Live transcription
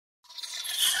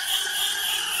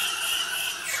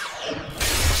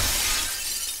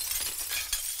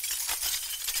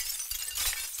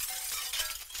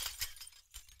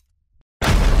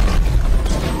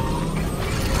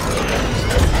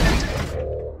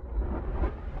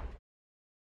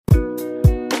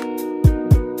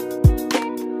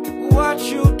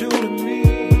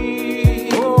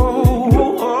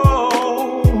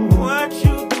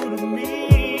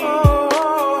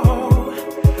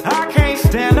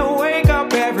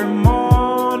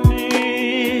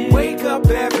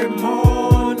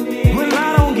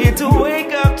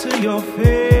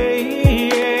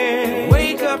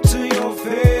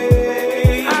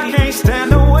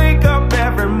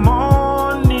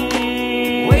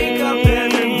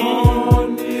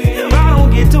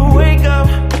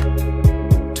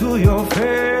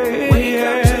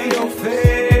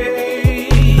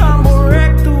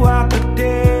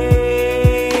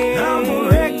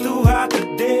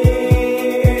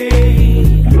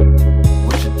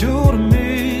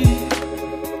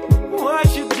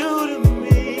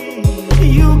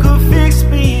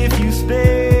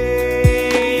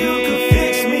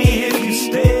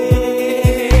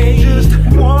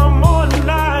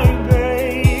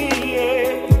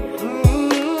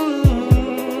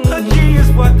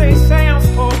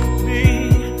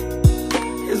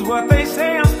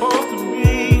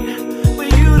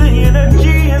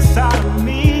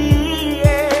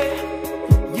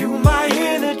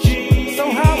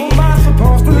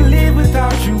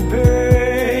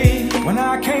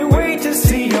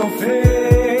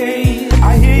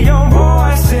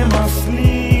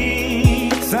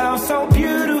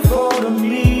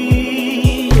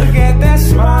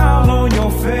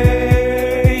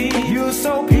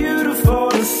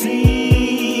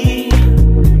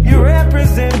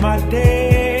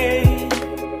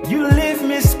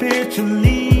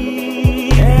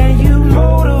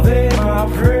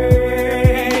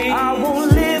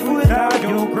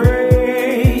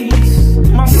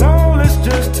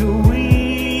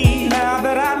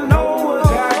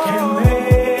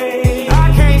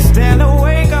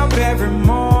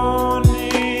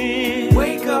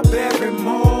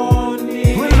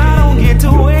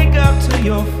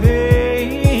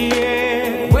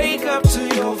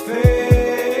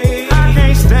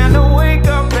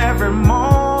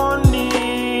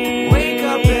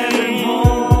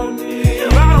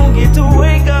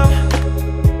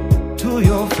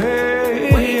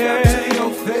face. Wake up to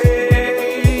your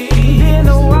face. Been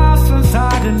a while since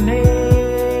I done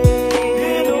it.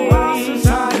 Been a while since I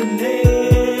done it.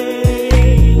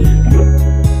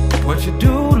 What you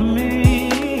do to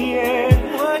me,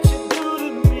 yeah. What you do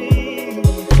to me.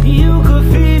 You could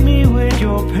feed me with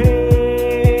your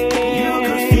pain. You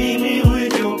could feed me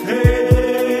with your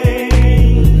pain.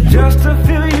 Just to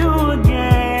feel you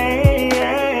again.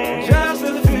 Just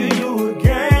to feel you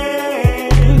again.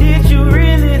 Did you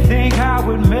really think I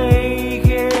would make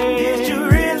it? Did you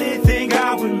really think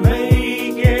I would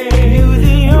make it? You're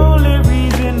the only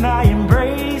reason I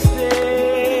embraced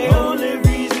it. The only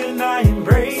reason I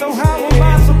embraced it. So how am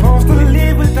I supposed to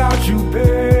live without you,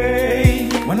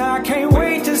 babe? When I can't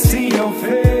wait to see your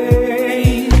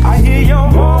face. I hear your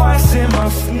voice in my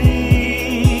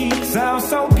sleep. Sounds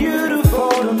so beautiful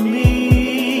to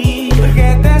me. Look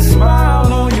at that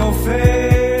smile on your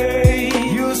face.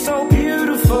 You're so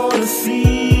beautiful to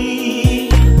see.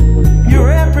 You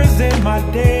represent my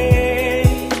day.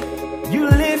 You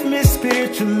lift me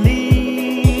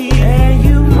spiritually. And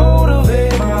you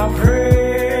motivate my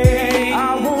praise.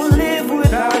 I won't live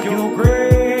without your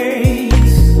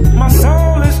grace. My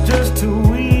soul is just too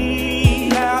weak.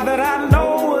 Now that I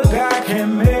know what God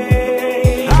can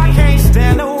make. I can't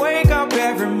stand to wake up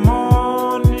every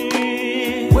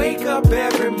morning. Wake up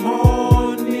every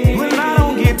morning. When I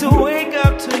don't get to wake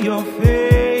up to your face.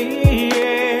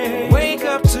 Wake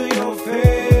up to your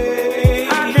face.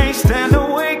 I can't stand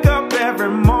to wake up every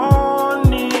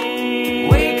morning.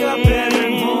 Wake up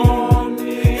every morning.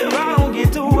 If I don't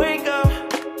get to wake up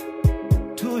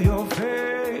to your face.